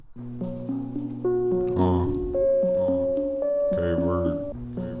Kvert,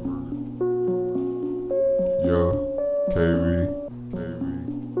 yeah, KV.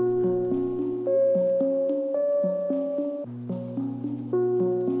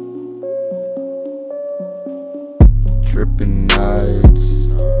 Trippin' nights,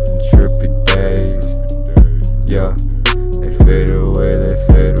 trippy days, yeah, they fade away, they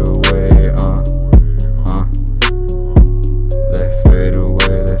fade away, they fade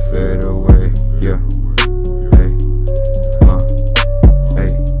away, yeah,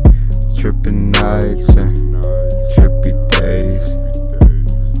 hey, trippin' nights and trippy days,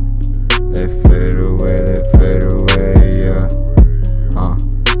 they fade away, yeah,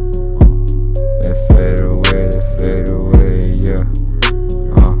 they fade away, yeah,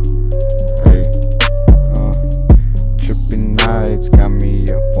 hey, trippin' nights got me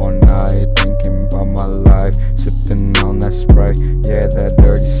up all night, thinking about my life, sippin' on that Sprite, yeah, that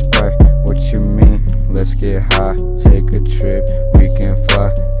dirty Sprite, what you mean, let's get high, take a trip, we can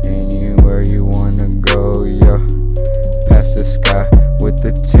fly, anywhere you wanna go, yeah, past the sky, with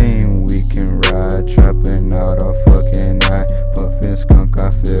the team, we can ride, trapping out all fucking night, puffin' skunk,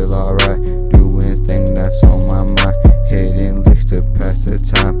 I feel alright, doing things that's on my mind, hitting licks to pass the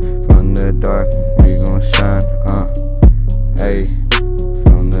time, from the dark, we gon' shine, hey,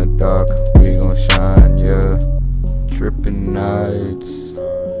 from the dark, we gon' shine, yeah, trippin' nights,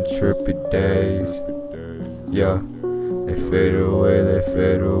 trippy days, yeah, they fade away, they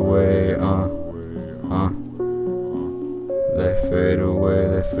fade away, they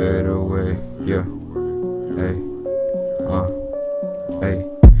fade away, yeah, hey,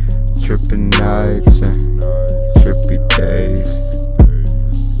 trippin' nights and trippy days,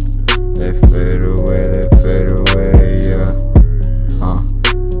 they fade away, yeah, they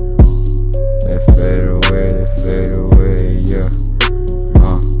fade away, yeah,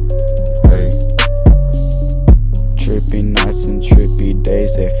 hey. Trippy nights and trippy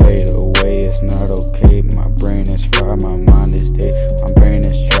days, they fade away, it's not okay. My brain is fried, my mind is dead. My brain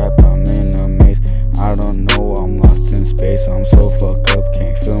is trapped, I'm in a maze. I don't know, I'm lost in space. I'm so fucked up,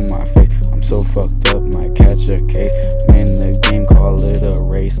 can't feel my face. I'm so fucked up, might catch a case. In the game, call it a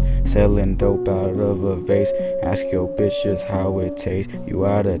race. Selling dope out of a vase. Ask your bitches how it tastes. You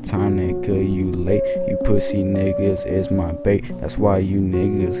out of time, nigga, you late. You pussy niggas is my bait. That's why you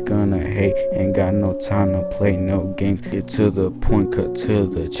niggas gonna hate. Ain't got no time to play no games. Get to the point, cut to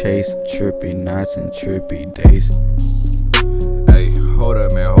the chase. Trippy nights and trippy days. Hey, hold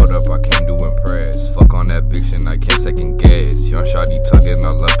up, man, hold up, I can't do impress. Fuck on that bitch and I can't second guess. Young shawty tugging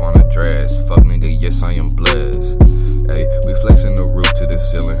all up on the dress. Fuck nigga, yes I am blessed. Hey, we flexing the roof to the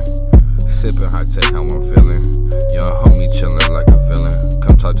ceiling. Sipping hot tech, how I'm feeling. Young homie chillin' like a villain.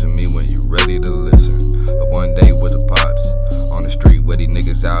 Come talk to me when you ready to listen. But one day with the pops on the street where these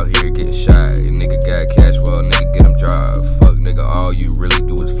niggas out here getting shot. And nigga got cash, well nigga get them drive. Fuck nigga, all you really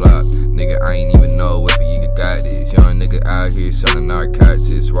do is flop. Nigga, I ain't even know if you got this. Young nigga out here selling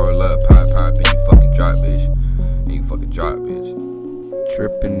narcotics. Roll up, pop, and you fucking drop, bitch. And you fucking drop, bitch.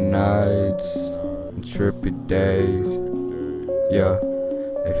 Trippin' nights, trippy days, yeah,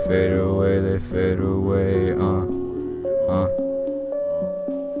 they fade away, they fade away,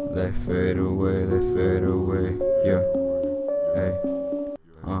 they fade away, yeah,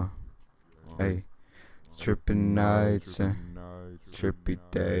 hey, trippin' nights and trippy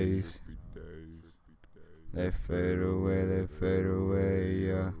days, they fade away, yeah, they fade away,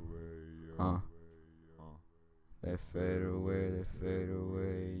 yeah,